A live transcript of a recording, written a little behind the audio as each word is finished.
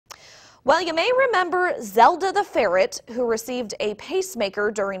Well, you may remember Zelda the ferret, who received a pacemaker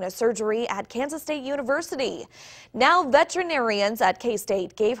during a surgery at Kansas State University. Now, veterinarians at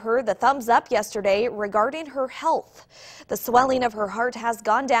K-State gave her the thumbs up yesterday regarding her health. The swelling of her heart has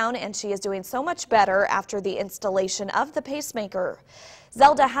gone down, and she is doing so much better after the installation of the pacemaker.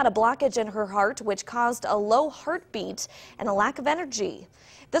 Zelda had a blockage in her heart, which caused a low heartbeat and a lack of energy.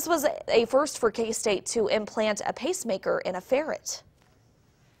 This was a first for K-State to implant a pacemaker in a ferret.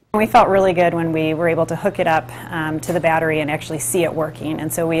 We felt really good when we were able to hook it up to the battery and actually see it working.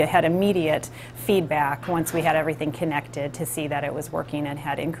 And so we had immediate feedback once we had everything connected to see that it was working and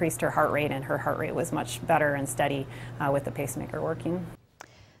had increased her heart rate, and her heart rate was much better and steady with the pacemaker working.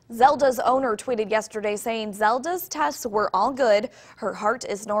 Zelda's owner tweeted yesterday saying Zelda's tests were all good. Her heart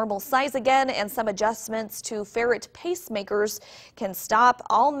is normal size again, and some adjustments to ferret pacemakers can stop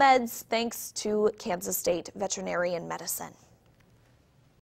all meds thanks to Kansas State veterinarian medicine.